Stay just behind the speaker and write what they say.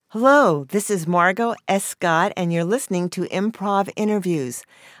Hello, this is Margot S. Scott, and you're listening to Improv Interviews.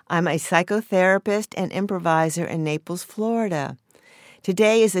 I'm a psychotherapist and improviser in Naples, Florida.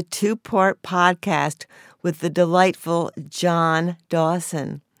 Today is a two-part podcast with the delightful John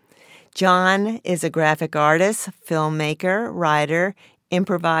Dawson. John is a graphic artist, filmmaker, writer,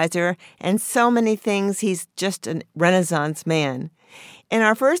 improviser, and so many things. He's just a Renaissance man. In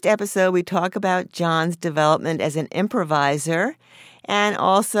our first episode, we talk about John's development as an improviser and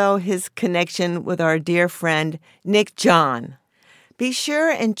also his connection with our dear friend, Nick John. Be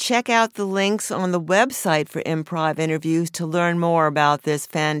sure and check out the links on the website for Improv Interviews to learn more about this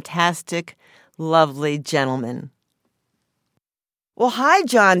fantastic, lovely gentleman. Well, hi,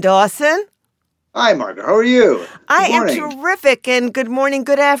 John Dawson. Hi, Margaret. How are you? I am terrific, and good morning,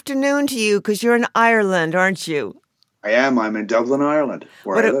 good afternoon to you, because you're in Ireland, aren't you? I am. I'm in Dublin, Ireland,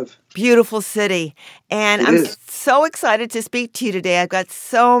 where I live. Beautiful city. And I'm so excited to speak to you today. I've got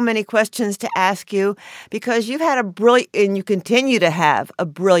so many questions to ask you because you've had and you continue to have a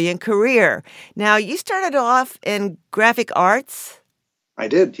brilliant career. Now, you started off in graphic arts. I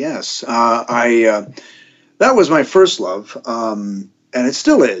did, yes. That was my first love, and it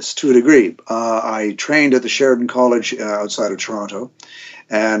still is to a degree. I trained at the Sheridan College outside of Toronto,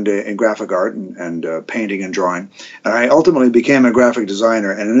 and in graphic art and painting and drawing. And I ultimately became a graphic designer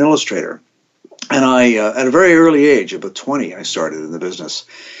and an illustrator. And I, at a very early age, about 20, I started in the business.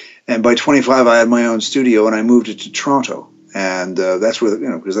 And by 25, I had my own studio, and I moved it to Toronto. And that's where,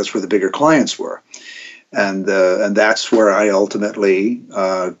 because that's where the bigger clients were. And that's where I ultimately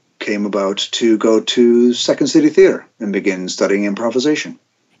came about to go to Second City Theatre and begin studying improvisation.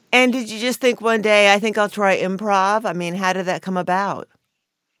 And did you just think one day, I think I'll try improv? I mean, how did that come about?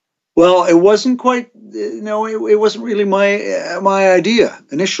 Well, it wasn't quite, it wasn't really my idea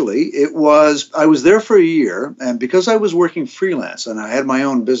initially. I was there for a year, and because I was working freelance and I had my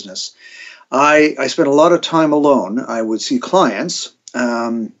own business, I spent a lot of time alone. I would see clients,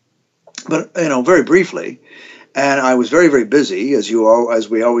 but, very briefly, and I was very, very busy, as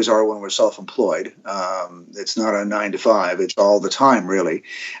we always are when we're self-employed. It's not a 9-to-5, it's all the time, really.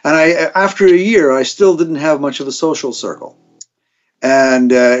 And after a year, I still didn't have much of a social circle.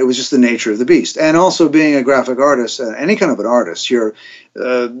 And it was just the nature of the beast. And also being a graphic artist, any kind of an artist,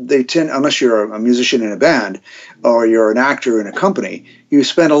 unless you're a musician in a band or you're an actor in a company, you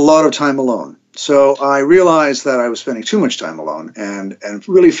spend a lot of time alone. So I realized that I was spending too much time alone and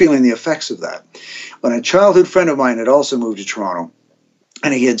really feeling the effects of that. When a childhood friend of mine had also moved to Toronto,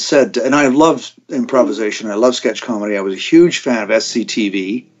 and he had said, and I love improvisation, I love sketch comedy, I was a huge fan of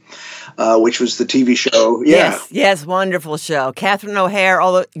SCTV, which was the TV show. Yes, wonderful show. Catherine O'Hare,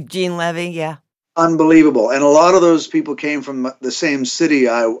 Eugene Levy, yeah. Unbelievable. And a lot of those people came from the same city.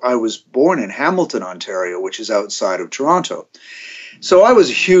 I was born in Hamilton, Ontario, which is outside of Toronto. So I was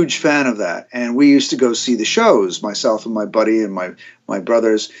a huge fan of that. And we used to go see the shows, myself and my buddy and my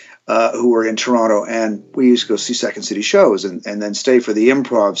brothers who were in Toronto. And we used to go see Second City shows and then stay for the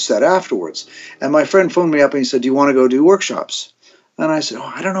improv set afterwards. And my friend phoned me up and he said, "Do you want to go do workshops?" And I said,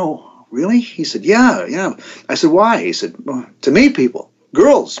 "Oh, I don't know. Really?" He said, yeah. I said, "Why?" He said, "Well, to meet people,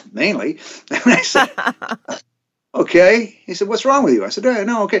 girls mainly." And I said, "Okay." He said, "What's wrong with you?" I said,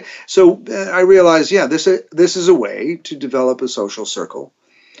 "No, okay." So I realized, this is a way to develop a social circle.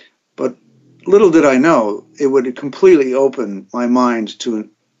 But little did I know, it would completely open my mind to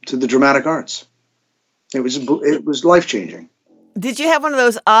the dramatic arts. It was life-changing. Did you have one of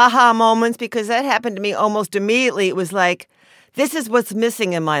those aha moments? Because that happened to me almost immediately. It was like, this is what's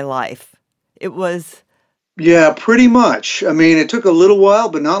missing in my life. It was... Yeah, pretty much. I mean, it took a little while,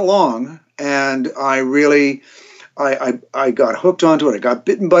 but not long. And I really, I got hooked onto it. I got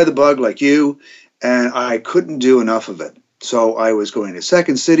bitten by the bug like you, and I couldn't do enough of it. So I was going to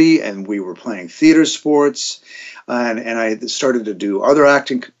Second City, and we were playing theater sports, and I started to do other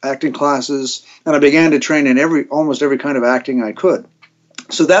acting classes, and I began to train in almost every kind of acting I could.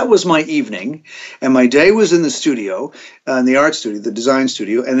 So that was my evening, and my day was in the studio, in the art studio, the design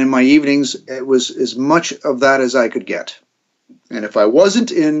studio, and in my evenings, it was as much of that as I could get. And if I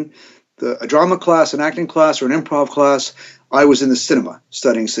wasn't in a drama class, an acting class, or an improv class, I was in the cinema,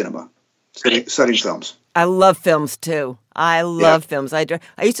 studying films. I love films, too. I love films. I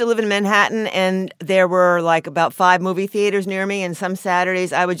used to live in Manhattan, and there were like about 5 movie theaters near me, and some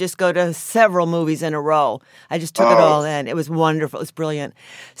Saturdays I would just go to several movies in a row. I just took it all in. It was wonderful. It was brilliant.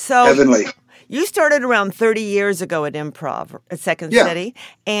 So heavenly. You started around 30 years ago at Improv at Second City,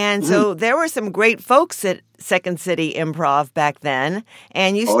 and so there were some great folks at Second City Improv back then,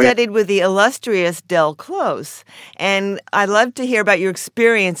 and you studied with the illustrious Del Close. And I'd love to hear about your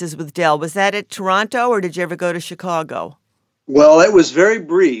experiences with Del. Was that at Toronto, or did you ever go to Chicago? Well, it was very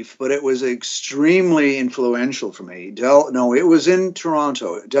brief, but it was extremely influential for me. No, it was in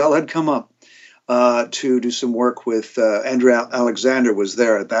Toronto. Del had come up to do some work with Andrew Alexander was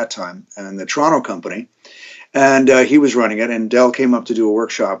there at that time, and the Toronto company, and he was running it. And Del came up to do a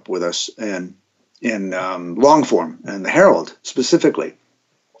workshop with us in long form and the Herald specifically.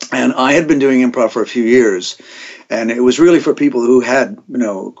 And I had been doing improv for a few years, and it was really for people who had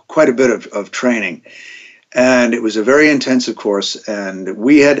quite a bit of training. And it was a very intensive course, and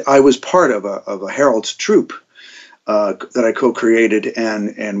I was part of a Herald's troupe that I co-created,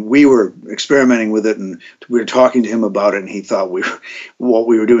 and we were experimenting with it, and we were talking to him about it, and he thought what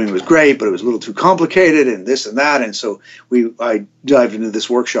we were doing was great, but it was a little too complicated, and this and that, and so I dived into this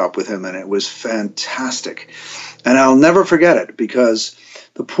workshop with him, and it was fantastic, and I'll never forget it because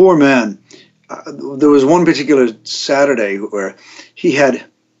the poor man. There was one particular Saturday where he had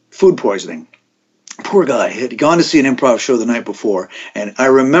food poisoning. Poor guy. He had gone to see an improv show the night before, and I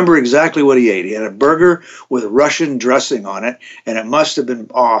remember exactly what he ate. He had a burger with Russian dressing on it, and it must have been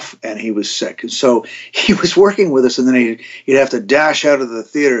off, and he was sick. And so he was working with us, and then he'd have to dash out of the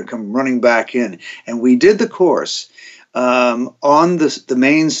theater and come running back in. And we did the course on the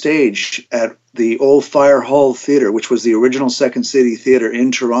main stage at the Old Fire Hall Theater, which was the original Second City Theater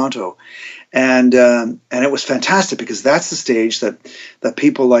in Toronto. And it was fantastic because that's the stage that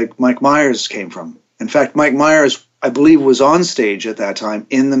people like Mike Myers came from. In fact, Mike Myers, I believe, was on stage at that time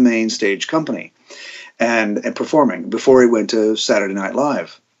in the main stage company and performing before he went to Saturday Night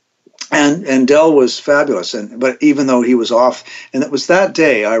Live. And Del was fabulous. But even though he was off, and it was that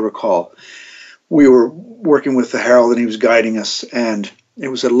day, I recall, we were working with the Herald and he was guiding us, and it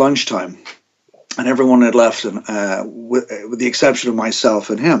was at lunchtime. And everyone had left, with the exception of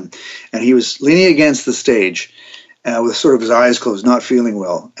myself and him. And he was leaning against the stage with sort of his eyes closed, not feeling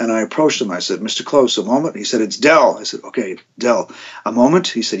well. And I approached him. I said, "Mr. Close, a moment." He said, "It's Del." I said, "Okay, Del, a moment."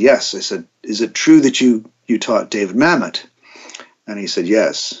 He said, "Yes." I said, "Is it true that you taught David Mamet?" And he said,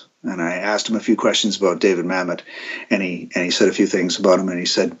 "Yes." And I asked him a few questions about David Mamet. And he said a few things about him. And he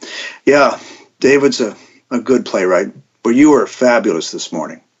said, "Yeah, David's a good playwright, but you were fabulous this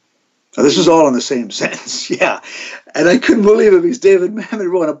morning." Now, this was all in the same sentence, yeah. And I couldn't believe it because David Mamet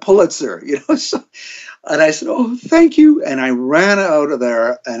won a Pulitzer, So, and I said, "Oh, thank you." And I ran out of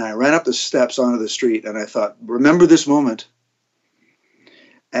there and I ran up the steps onto the street and I thought, remember this moment.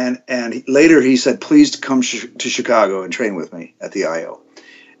 And later he said, "Please come to Chicago and train with me at the IO."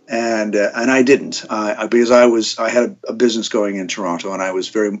 And I didn't because I had a business going in Toronto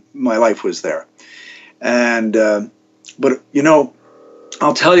and my life was there. And but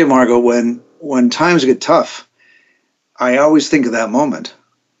I'll tell you, Margot, when times get tough, I always think of that moment.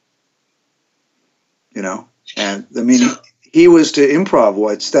 And I mean, he was to improv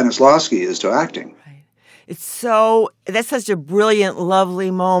what Stanislavski is to acting. Right. That's such a brilliant,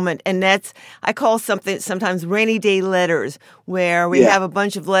 lovely moment. And I call something sometimes rainy day letters, where we have a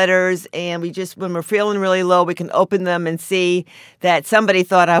bunch of letters and when we're feeling really low, we can open them and see that somebody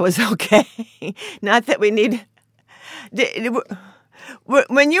thought I was okay. Not that we need...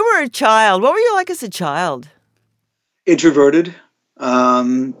 When you were a child, what were you like as a child? Introverted,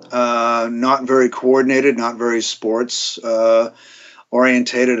 not very coordinated, not very sports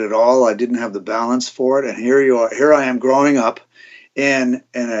orientated at all. I didn't have the balance for it. And here I am growing up in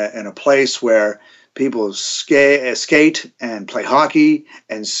a place where people skate and play hockey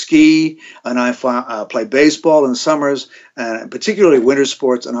and ski, and I play baseball in the summers, and particularly winter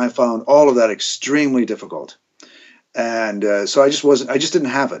sports, and I found all of that extremely difficult. And so I just didn't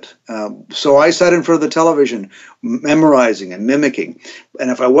have it. So I sat in front of the television, memorizing and mimicking.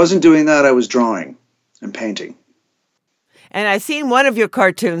 And if I wasn't doing that, I was drawing and painting. And I've seen one of your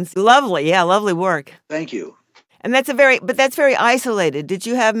cartoons. Lovely. Yeah, lovely work. Thank you. And that's very isolated. Did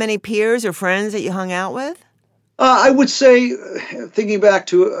you have many peers or friends that you hung out with? I would say, thinking back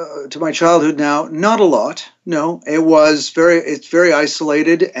to my childhood now, not a lot. No, it's very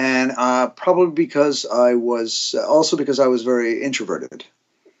isolated, and probably because I was very introverted,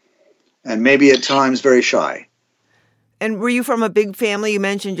 and maybe at times very shy. And were you from a big family? You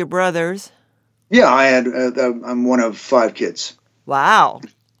mentioned your brothers. Yeah, I'm one of 5 kids. Wow.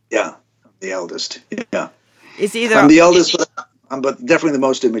 Yeah, I'm the eldest. Yeah. I'm the eldest, but definitely the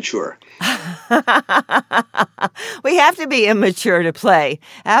most immature. We have to be immature to play.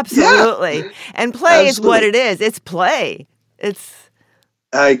 Absolutely. Yeah. And play is what it is. It's play.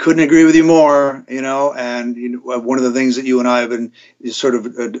 I couldn't agree with you more, and one of the things that you and I have been sort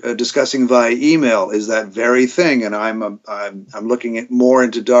of discussing via email is that very thing. And I'm looking at more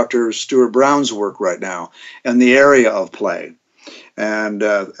into Dr. Stuart Brown's work right now in the area of play, and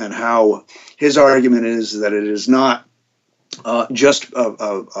how his argument is that it is not just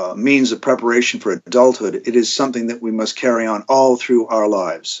a means of preparation for adulthood. It is something that we must carry on all through our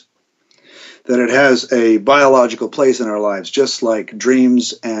lives. That it has a biological place in our lives, just like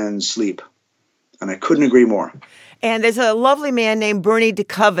dreams and sleep. And I couldn't agree more. And there's a lovely man named Bernie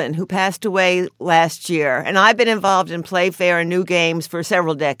DeCoven who passed away last year. And I've been involved in Playfair and New Games for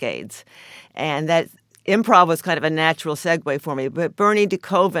several decades. And that improv was kind of a natural segue for me. But Bernie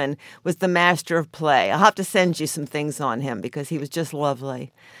DeCoven was the master of play. I'll have to send you some things on him because he was just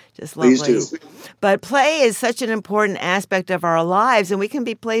lovely. Just lovely. Please do. But play is such an important aspect of our lives, and we can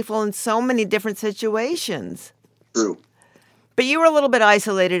be playful in so many different situations. True. But you were a little bit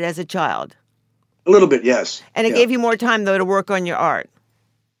isolated as a child. A little bit, yes. And it gave you more time, though, to work on your art.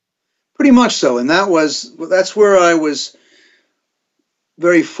 Pretty much so. And that's where I was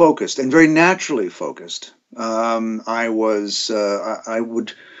very focused and very naturally focused. I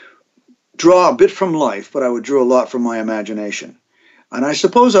would draw a bit from life, but I would draw a lot from my imagination. And I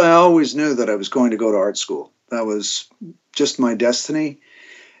suppose I always knew that I was going to go to art school. That was just my destiny.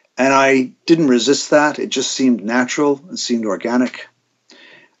 And I didn't resist that. It just seemed natural. It seemed organic.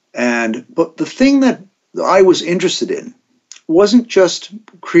 But the thing that I was interested in wasn't just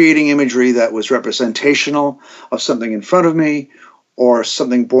creating imagery that was representational of something in front of me or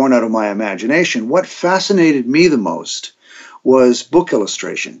something born out of my imagination. What fascinated me the most was book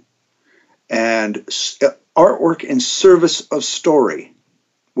illustration and artwork in service of story,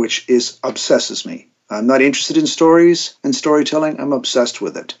 which obsesses me. I'm not interested in stories and storytelling. I'm obsessed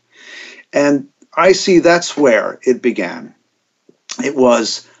with it. And I see that's where it began. It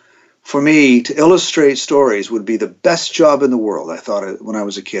was, for me, to illustrate stories would be the best job in the world, I thought, when I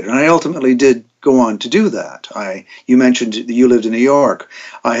was a kid. And I ultimately did go on to do that. You mentioned that you lived in New York.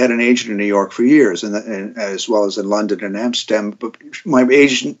 I had an agent in New York for years, and as well as in London and Amsterdam. But my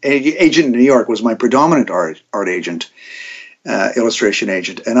agent in New York was my predominant art agent, illustration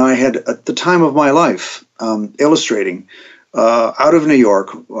agent. And I had, at the time of my life, illustrating out of New York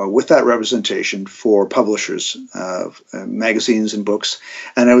with that representation for publishers, magazines and books.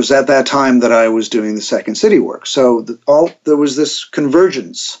 And it was at that time that I was doing the Second City work. So there was this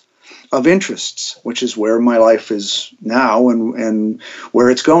convergence of interests, which is where my life is now and where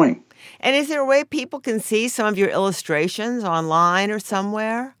it's going. And is there a way people can see some of your illustrations online or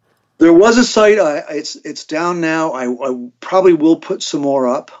somewhere? There was a site. It's down now. I probably will put some more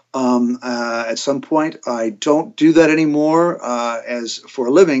up at some point. I don't do that anymore as for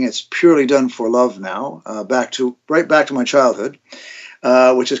a living. It's purely done for love now. Right back to my childhood,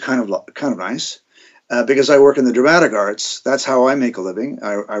 which is kind of nice because I work in the dramatic arts. That's how I make a living.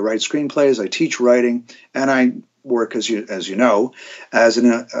 I write screenplays. I teach writing, and I work as you know as an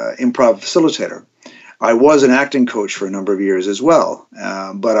improv facilitator. I was an acting coach for a number of years as well,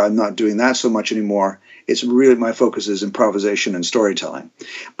 but I'm not doing that so much anymore. It's really, my focus is improvisation and storytelling.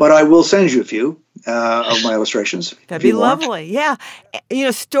 But I will send you a few of my illustrations. That'd be lovely. Yeah. You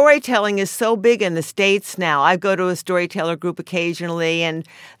know, storytelling is so big in the States now. I go to a storyteller group occasionally, and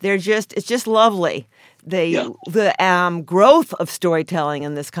it's just lovely. The growth of storytelling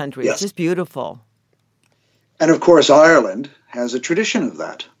in this country is just beautiful. And of course, Ireland has a tradition of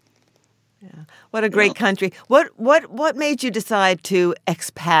that. Yeah. What a great country. What made you decide to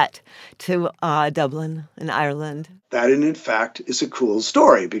expat to Dublin in Ireland? That, in fact, is a cool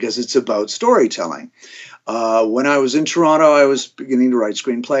story because it's about storytelling. When I was in Toronto, I was beginning to write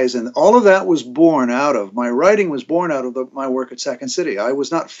screenplays, and all of that was born out of, my writing was born out of my work at Second City. I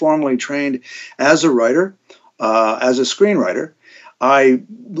was not formally trained as a writer, as a screenwriter. I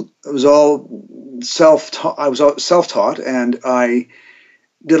was all self-taught. I was self-taught, and I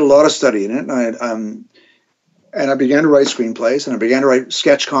did a lot of study in it. And I began to write screenplays, and I began to write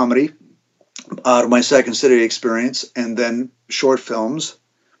sketch comedy out of my Second City experience, and then short films,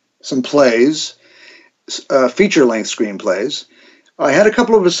 some plays, feature-length screenplays. I had a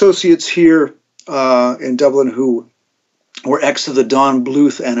couple of associates here in Dublin who were ex of the Don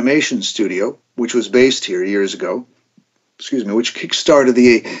Bluth Animation Studio, which was based here years ago. Which kickstarted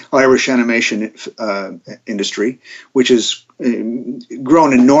the Irish animation industry, which has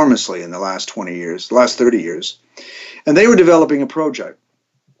grown enormously in the last 20 years, the last 30 years. And they were developing a project,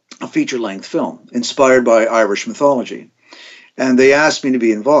 a feature-length film inspired by Irish mythology. And they asked me to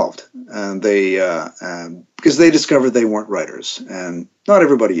be involved, and because they discovered they weren't writers, and not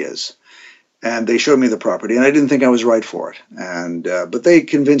everybody is. And they showed me the property, and I didn't think I was right for it. But they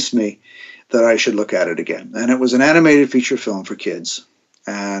convinced me that I should look at it again. And it was an animated feature film for kids.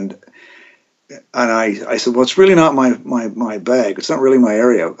 And I said, well, it's really not my bag. It's not really my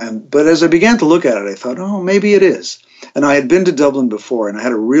area. But as I began to look at it, I thought, oh, maybe it is. And I had been to Dublin before, and I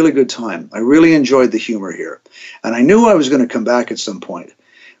had a really good time. I really enjoyed the humor here. And I knew I was going to come back at some point.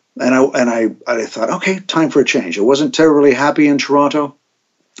 And I thought, okay, time for a change. I wasn't terribly happy in Toronto.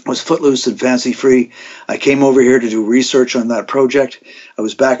 I was footloose and fancy-free. I came over here to do research on that project. I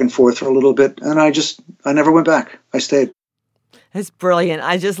was back and forth for a little bit, and I never went back. I stayed. It's brilliant.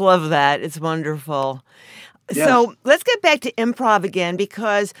 I just love that. It's wonderful. Yeah. So let's get back to improv again,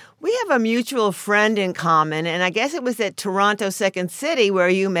 because we have a mutual friend in common, and I guess it was at Toronto Second City where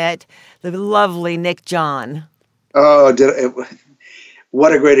you met the lovely Nick John. Oh,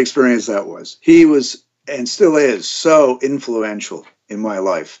 what a great experience that was. He was, and still is, so influential in my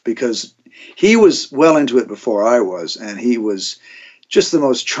life, because he was well into it before I was, and he was just the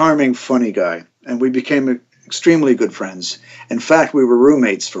most charming, funny guy. And we became extremely good friends. In fact, we were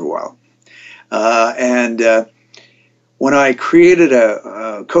roommates for a while. When I co-created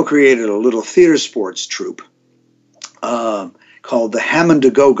a little theater sports troupe called the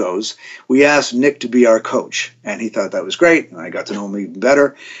Hammond Go-Go's, we asked Nick to be our coach, and he thought that was great. And I got to know him even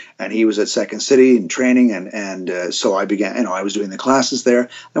better. And he was at Second City in training, and so I began. I was doing the classes there,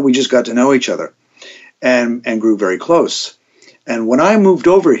 and we just got to know each other, and grew very close. And when I moved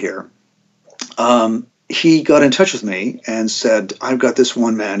over here, he got in touch with me and said, I've got this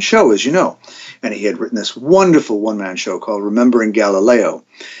one-man show, as you know. And he had written this wonderful one-man show called Remembering Galileo.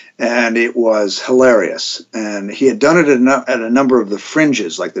 And it was hilarious. And he had done it at a number of the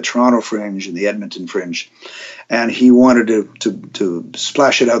fringes, like the Toronto Fringe and the Edmonton Fringe. And he wanted to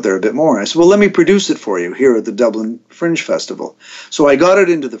splash it out there a bit more. And I said, well, let me produce it for you here at the Dublin Fringe Festival. So I got it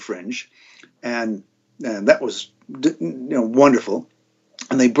into the Fringe, and that was wonderful.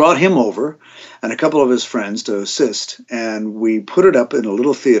 And they brought him over and a couple of his friends to assist, and we put it up in a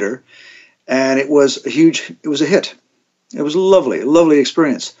little theater, and it was a hit. It was a lovely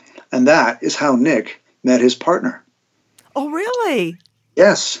experience. And that is how Nick met his partner. Oh, really?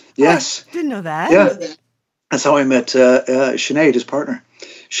 Yes. I didn't know that. Yeah. That's how I met Sinead, his partner.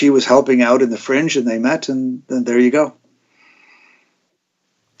 She was helping out in the Fringe, and they met, and there you go.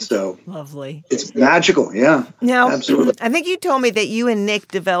 So lovely. It's magical. Yeah. Now, absolutely. I think you told me that you and Nick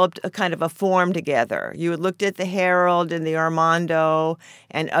developed a kind of a form together. You had looked at the Herald and the Armando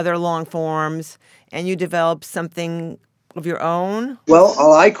and other long forms, and you developed something of your own.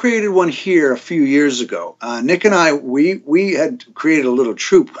 Well, I created one here a few years ago. Nick and I, we had created a little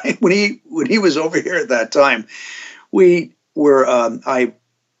troupe when he was over here at that time. We were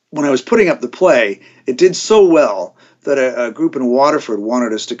when I was putting up the play, it did so well that a group in Waterford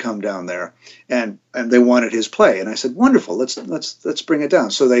wanted us to come down there, and they wanted his play. And I said, wonderful, let's bring it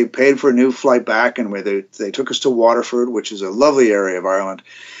down. So they paid for a new flight back, and they took us to Waterford, which is a lovely area of Ireland,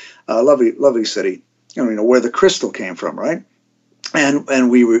 a lovely city, where the crystal came from, right? And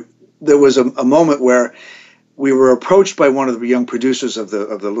there was a moment where we were approached by one of the young producers of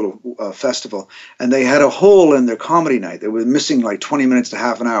the little festival, and they had a hole in their comedy night. They were missing like 20 minutes to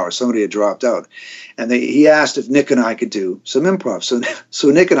half an hour. Somebody had dropped out, and he asked if Nick and I could do some improv. So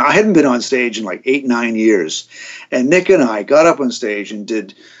Nick and I hadn't been on stage in like 8-9 years, and Nick and I got up on stage and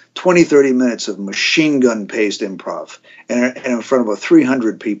did 20-30 minutes of machine gun paced improv and in front of about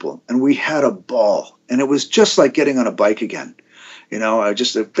 300 people, and we had a ball, and it was just like getting on a bike again.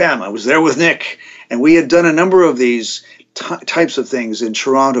 I was there with Nick, and we had done a number of these types of things in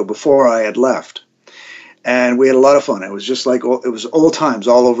Toronto before I had left, and we had a lot of fun. It was just like it was old times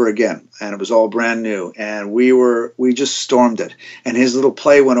all over again, and it was all brand new, and we just stormed it. And his little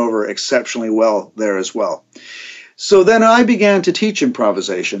play went over exceptionally well there as well. So then I began to teach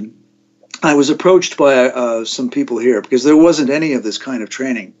improvisation. I was approached by some people here because there wasn't any of this kind of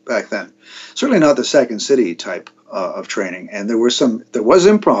training back then. Certainly not the Second City type of training. And there was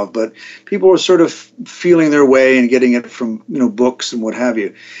improv, but people were sort of feeling their way and getting it from books and what have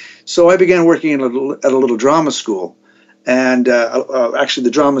you. So I began working at a little drama school, and actually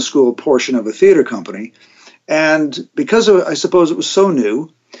the drama school portion of a theater company. And because I suppose it was so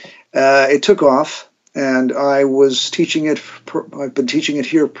new, it took off. And I was teaching it. I've been teaching it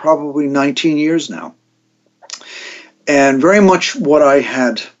here probably 19 years now. And very much what I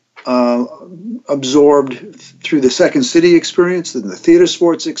had absorbed through the Second City experience and the theater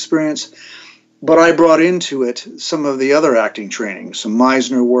sports experience, but I brought into it some of the other acting training, some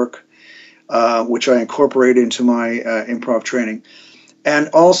Meisner work, which I incorporate into my improv training, and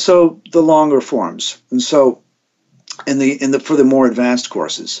also the longer forms. And so, for the more advanced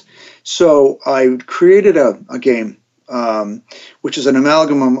courses. So I created a game, which is an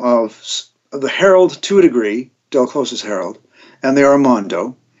amalgam of the Herald to a degree, Del Close's Herald, and the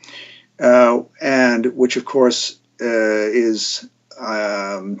Armando, and which of course is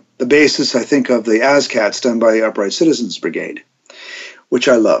the basis, I think, of the ASCATs done by the Upright Citizens Brigade, which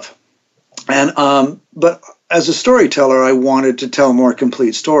I love. And but as a storyteller, I wanted to tell more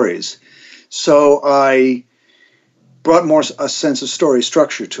complete stories, so I brought more a sense of story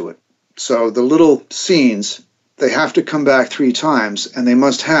structure to it. So the little scenes, they have to come back 3 times, and they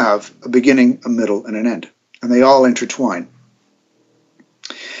must have a beginning, a middle, and an end, and they all intertwine.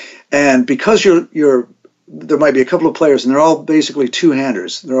 And because there might be a couple of players, and they're all basically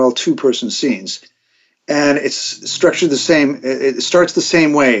two-handers. They're all two-person scenes. And it's structured the same. It starts the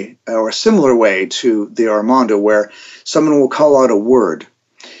same way or a similar way to the Armando, where someone will call out a word.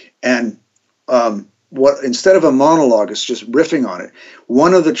 And instead of a monologue, it's just riffing on it.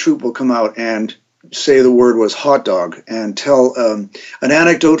 One of the troupe will come out and say the word was hot dog and tell an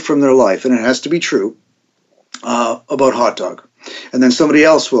anecdote from their life, and it has to be true, about hot dog. And then somebody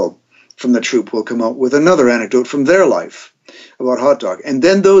else from the troupe will come out with another anecdote from their life about hot dog. And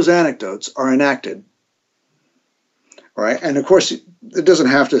then those anecdotes are enacted. All right. And of course, it doesn't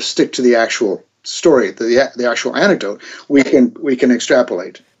have to stick to the actual story, the actual anecdote. We can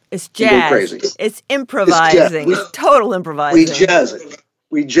extrapolate. It's jazz. Go crazy. It's improvising. It's total improvising.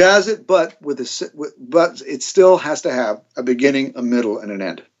 We jazz it, but but it still has to have a beginning, a middle, and an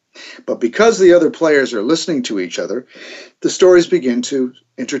end. But because the other players are listening to each other, the stories begin to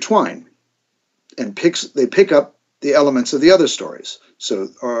intertwine, and they pick up the elements of the other stories. So,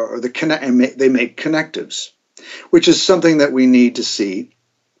 they make connectives, which is something that we need to see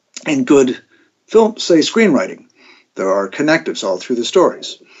in good film, say screenwriting. There are connectives all through the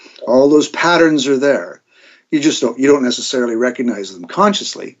stories. All those patterns are there. You don't necessarily recognize them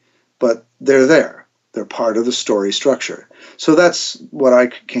consciously, but they're there. They're part of the story structure. So that's what I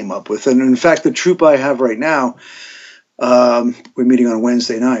came up with. And in fact, the troupe I have right now, we're meeting on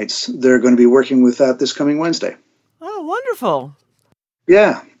Wednesday nights. They're going to be working with that this coming Wednesday. Oh, wonderful.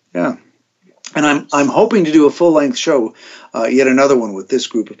 Yeah. And I'm hoping to do a full-length show, yet another one with this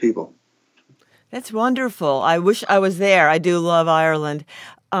group of people. That's wonderful. I wish I was there. I do love Ireland.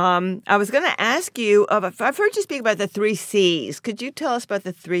 I was going to ask you, I've heard you speak about the 3 C's. Could you tell us about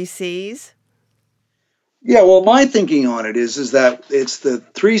the 3 C's? Yeah, well, my thinking on it is that it's the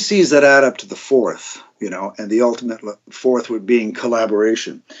 3 C's that add up to the 4th, and the ultimate 4th would being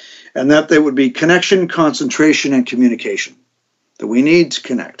collaboration. And that there would be connection, concentration, and communication. That we need to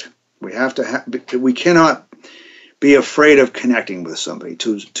connect. We have to we cannot be afraid of connecting with somebody,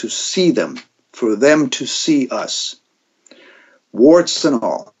 to see them, for them to see us, warts and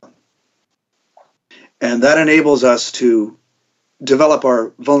all. And that enables us to develop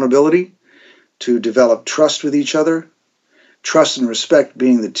our vulnerability, to develop trust with each other, trust and respect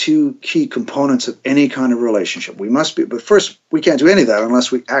being the 2 key components of any kind of relationship. But first, we can't do any of that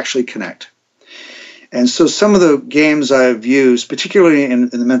unless we actually connect. And so some of the games I've used, particularly in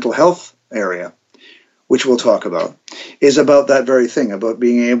the mental health area, which we'll talk about, is about that very thing, about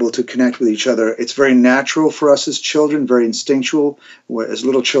being able to connect with each other. It's very natural for us as children, very instinctual, as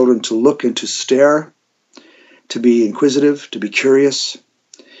little children, to look and to stare, to be inquisitive, to be curious,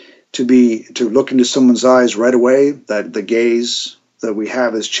 to look into someone's eyes right away. That the gaze that we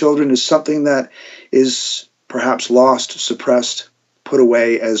have as children is something that is perhaps lost, suppressed, put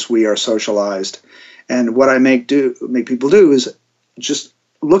away as we are socialized. And what I make people do is just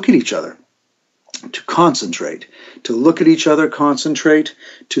look at each other, to concentrate, to look at each other, concentrate,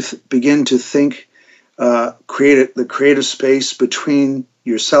 to begin to think, create the creative space between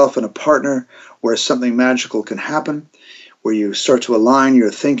yourself and a partner where something magical can happen, where you start to align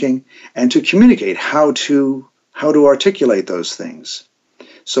your thinking and to communicate how to articulate those things.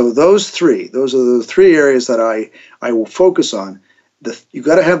 So those are the 3 areas that I will focus on. You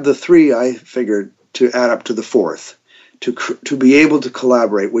got to have the 3, I figured, to add up to the 4th, to be able to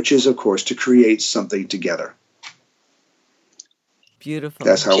collaborate, which is, of course, to create something together. Beautiful.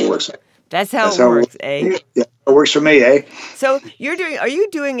 That's how it works. That's how it works, eh? Yeah, it works for me, eh? So are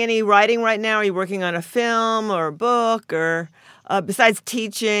you doing any writing right now? Are you working on a film or a book, or besides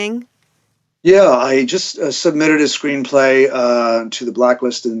teaching? Yeah, I just submitted a screenplay to the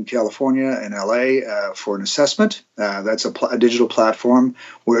Blacklist in California and LA for an assessment. That's a digital platform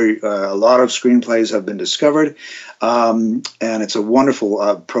where a lot of screenplays have been discovered, and it's a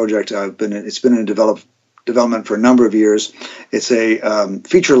wonderful project. It's been in development for a number of years. It's a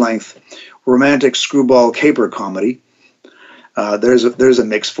feature-length romantic screwball caper comedy. There's a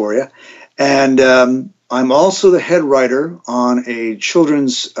mix for you, and I'm also the head writer on a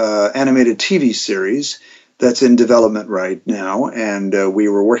children's animated TV series that's in development right now, and we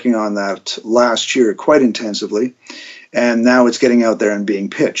were working on that last year quite intensively, and now it's getting out there and being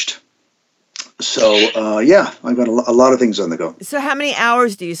pitched. So, I've got a lot of things on the go. So how many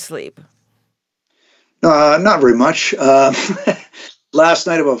hours do you sleep? Not very much. Last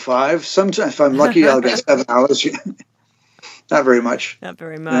night about 5. Sometimes, if I'm lucky, I'll get 7 hours. Not very much. Not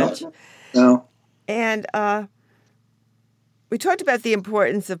very much. No. And we talked about the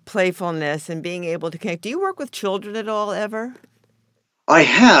importance of playfulness and being able to connect. Do you work with children at all, ever? I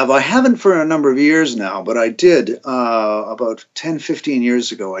have. I haven't for a number of years now, but I did about 10, 15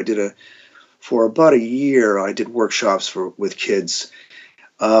 years ago. For about a year, I did workshops with kids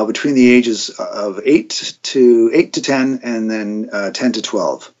between the ages of 8 to 10 and then 10 to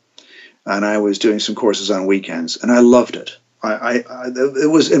 12. And I was doing some courses on weekends, and I loved it.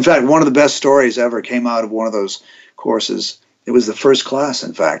 It was, in fact, one of the best stories ever came out of one of those courses. It was the first class,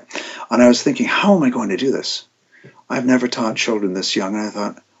 in fact. And I was thinking, how am I going to do this? I've never taught children this young. And I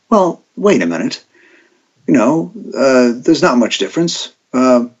thought, well, wait a minute. There's not much difference.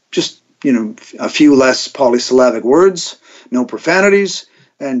 Just, a few less polysyllabic words, no profanities,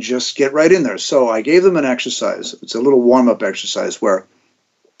 and just get right in there. So I gave them an exercise. It's a little warm-up exercise where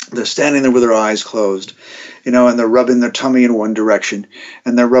they're standing there with their eyes closed, and they're rubbing their tummy in one direction,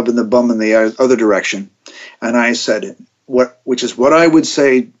 and they're rubbing the bum in the other direction. And I said, which is what I would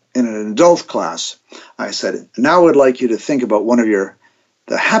say in an adult class. I said, now I would like you to think about one of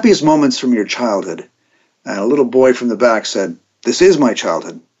the happiest moments from your childhood. And a little boy from the back said, this is my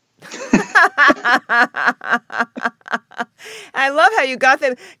childhood. I love how you got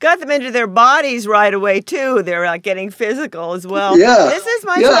them into their bodies right away too. They're getting physical as well. Yeah, this is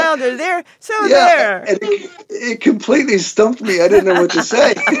my childhood. There. And it completely stumped me. I didn't know what to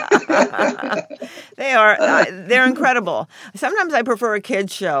say. They're incredible. Sometimes I prefer a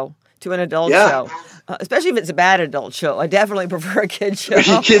kids show to an adult show. Especially if it's a bad adult show. I definitely prefer a kid's show.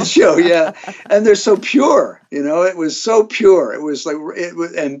 Kids show, yeah. And they're so pure, it was so pure. It was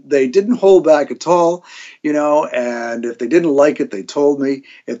and they didn't hold back at all, and if they didn't like it, they told me.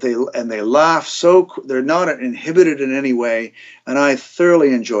 They laugh they're not inhibited in any way, and I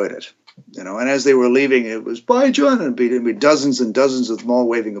thoroughly enjoyed it. And as they were leaving, it was, bye, John, and it'd be dozens and dozens of them all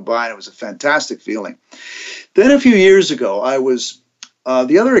waving goodbye, and it was a fantastic feeling. Then a few years ago, I was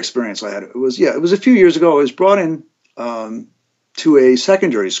the other experience I had, it was a few years ago. I was brought in to a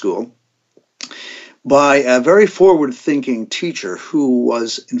secondary school by a very forward-thinking teacher who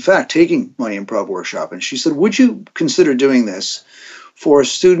was, in fact, taking my improv workshop. And she said, would you consider doing this for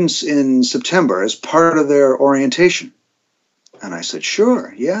students in September as part of their orientation? And I said,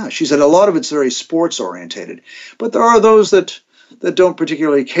 sure, yeah. She said, a lot of it's very sports-orientated, but there are those that don't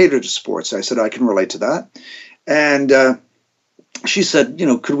particularly cater to sports. I said, I can relate to that. And she said,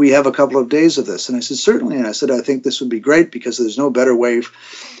 could we have a couple of days of this? And I said, certainly. And I said, I think this would be great because there's no better way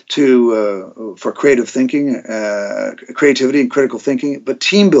for creative thinking, creativity and critical thinking, but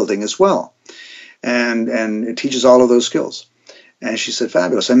team building as well. And it teaches all of those skills. And she said,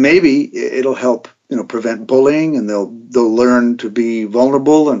 fabulous. And maybe it'll help, prevent bullying, and they'll learn to be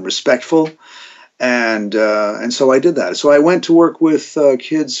vulnerable and respectful. And so I did that. So I went to work with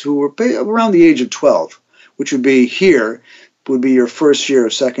kids who were around the age of 12, which would be your first year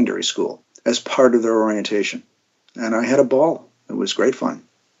of secondary school as part of their orientation. And I had a ball. It was great fun.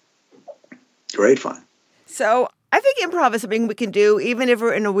 Great fun. So I think improv is something we can do even if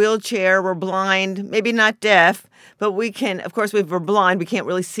we're in a wheelchair, we're blind, maybe not deaf, but we can, of course, if we're blind, we can't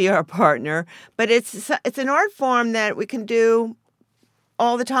really see our partner. But it's an art form that we can do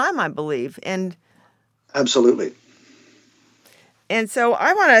all the time, I believe. And absolutely. And so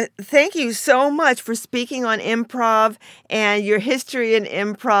I want to thank you so much for speaking on improv and your history in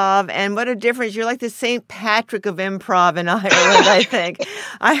improv, and what a difference. You're like the St. Patrick of improv in Ireland, I think.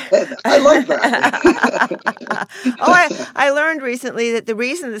 I like that. I learned recently that the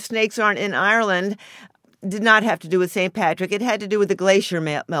reason the snakes aren't in Ireland did not have to do with St. Patrick. It had to do with the glacier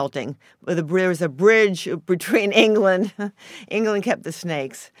melting. There was a bridge between England. England kept the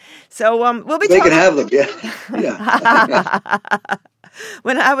snakes. So we'll be talking. They can have them, yeah.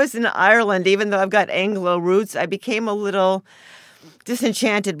 When I was in Ireland, even though I've got Anglo roots, I became a little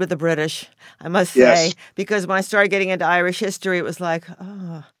disenchanted with the British, I must say, because when I started getting into Irish history, it was like,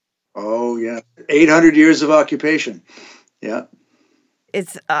 oh. Oh, yeah. 800 years of occupation. Yeah.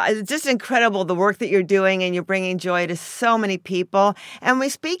 It's just incredible, the work that you're doing, and you're bringing joy to so many people. And we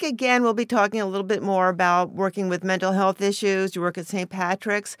speak again, we'll be talking a little bit more about working with mental health issues. You work at St.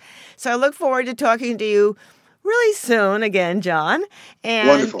 Patrick's. So I look forward to talking to you really soon again, John. And,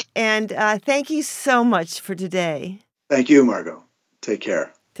 wonderful. And thank you so much for today. Thank you, Margot. Take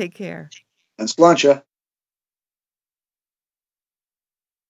care. Take care. And Splancha.